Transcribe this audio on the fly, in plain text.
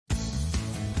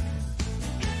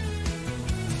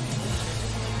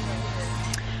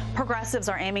Progressives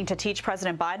are aiming to teach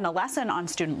President Biden a lesson on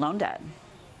student loan debt.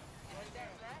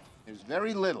 There's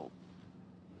very little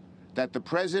that the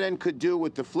president could do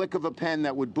with the flick of a pen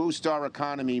that would boost our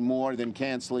economy more than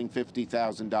canceling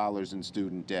 $50,000 in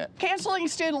student debt. Canceling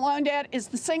student loan debt is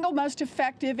the single most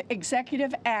effective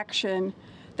executive action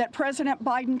that President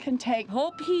Biden can take.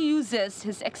 Hope he uses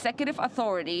his executive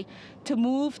authority to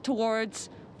move towards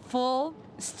full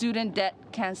student debt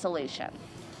cancellation.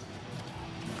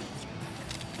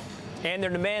 And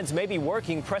their demands may be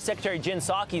working. Press Secretary Jen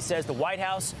Psaki says the White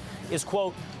House is,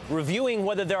 quote, reviewing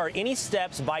whether there are any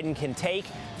steps Biden can take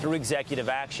through executive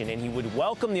action, and he would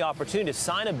welcome the opportunity to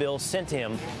sign a bill sent to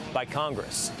him by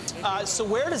Congress. So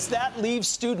where does that leave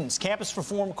students? Campus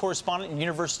reform correspondent and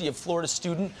University of Florida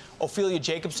student Ophelie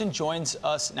Jacobson joins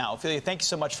us now. Ophelie, thank you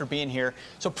so much for being here.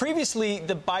 So previously,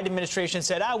 the Biden administration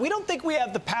said, we don't think we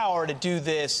have the power to do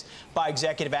this by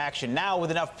executive action. Now, with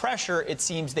enough pressure, it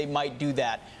seems they might do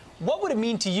that. What would it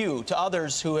mean to you, to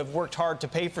others who have worked hard to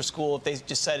pay for school, if they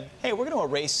just said, hey, we're going to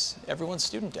erase everyone's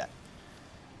student debt?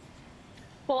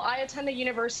 Well, I attend the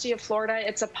University of Florida.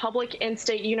 It's a public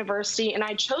in-state university, and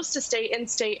I chose to stay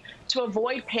in-state to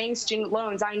avoid paying student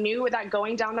loans. I knew that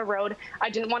going down the road, I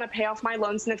didn't want to pay off my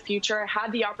loans in the future. I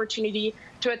had the opportunity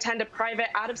to attend a private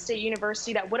out-of-state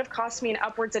university that would have cost me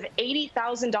upwards of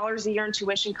 $80,000 a year in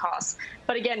tuition costs.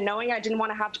 But again, knowing I didn't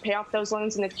want to have to pay off those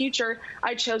loans in the future,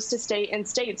 I chose to stay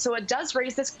in-state. So it does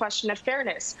raise this question of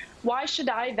fairness. Why should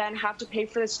I then have to pay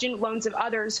for the student loans of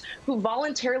others who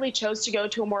voluntarily chose to go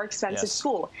to a more expensive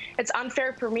school? It's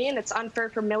unfair for me, and it's unfair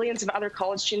for millions of other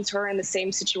college students who are in the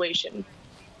same situation.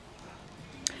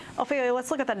 Ophelie, let's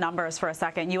look at the numbers for a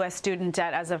second. U.S. student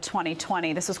debt as of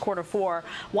 2020. This is quarter four,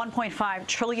 $1.5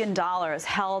 trillion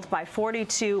held by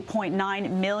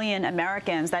 42.9 million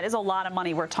Americans. That is a lot of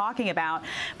money we're talking about.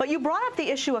 But you brought up the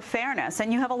issue of fairness,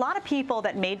 and you have a lot of people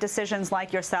that made decisions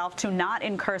like yourself to not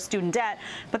incur student debt,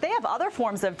 but they have other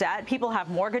forms of debt. People have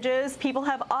mortgages. People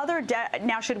have other debt.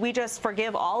 Now, should we just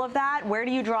forgive all of that? Where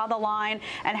do you draw the line?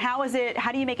 And how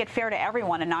do you make it fair to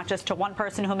everyone and not just to one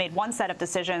person who made one set of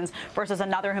decisions versus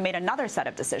another who made another set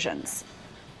of decisions?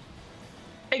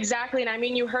 Exactly. And I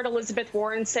mean, you heard Elizabeth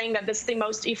Warren saying that this is the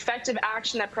most effective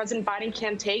action that President Biden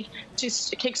can take to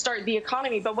kickstart the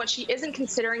economy. But what she isn't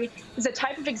considering is the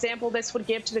type of example this would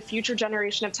give to the future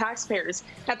generation of taxpayers.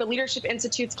 At the Leadership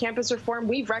Institute's campus reform,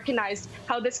 we've recognized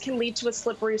how this can lead to a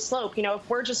slippery slope. You know, if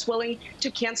we're just willing to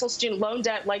cancel student loan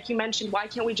debt, like you mentioned, why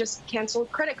can't we just cancel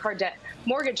credit card debt,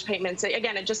 mortgage payments?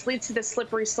 Again, it just leads to this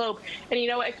slippery slope. And, you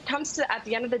know, it comes to, at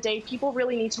the end of the day, people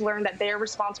really need to learn that they are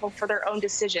responsible for their own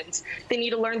decisions. They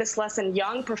need to learn this lesson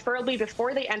young, preferably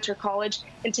before they enter college,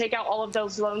 and take out all of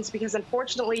those loans, because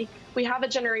unfortunately we have a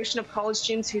generation of college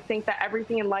students who think that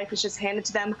everything in life is just handed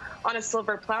to them on a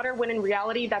silver platter, when in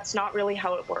reality that's not really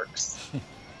how it works.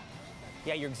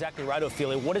 Yeah, you're exactly right,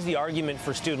 Ophelie. What is the argument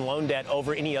for student loan debt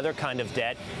over any other kind of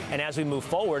debt? And as we move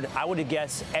forward, I would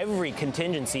guess every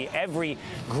contingency, every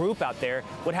group out there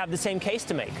would have the same case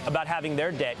to make about having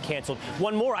their debt canceled.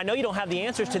 One more, I know you don't have the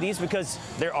answers to these because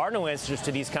there are no answers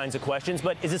to these kinds of questions,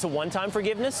 but is this a one-time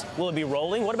forgiveness? Will it be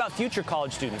rolling? What about future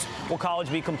college students? Will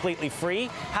college be completely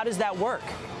free? How does that work?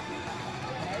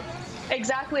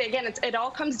 Exactly. Again, it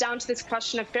all comes down to this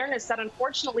question of fairness that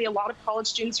unfortunately a lot of college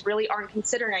students really aren't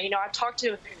considering. You know, I've talked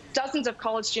to dozens of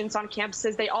college students on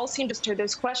campuses. They all seem to stir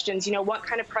those questions. You know, what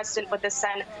kind of precedent would this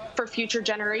send for future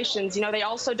generations? You know, they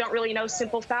also don't really know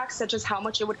simple facts such as how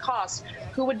much it would cost,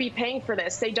 who would be paying for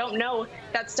this. They don't know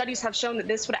that studies have shown that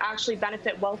this would actually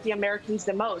benefit wealthy Americans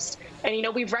the most. And, you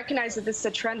know, we've recognized that this is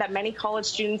a trend that many college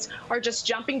students are just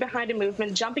jumping behind a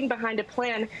movement, jumping behind a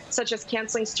plan such as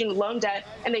canceling student loan debt,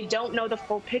 and they don't know the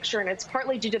full picture. And it's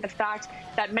partly due to the fact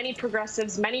that many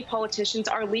progressives, many politicians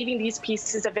are leaving these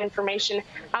pieces of information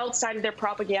outside of their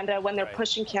propaganda when they're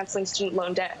pushing canceling student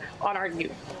loan debt on our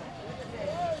youth.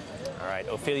 All right,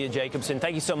 Ophelie Jacobson,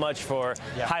 thank you so much for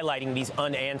highlighting these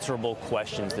unanswerable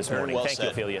questions this morning. Well thank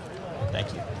said. you, Ophelie.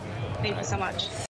 Thank you. Thank you so much.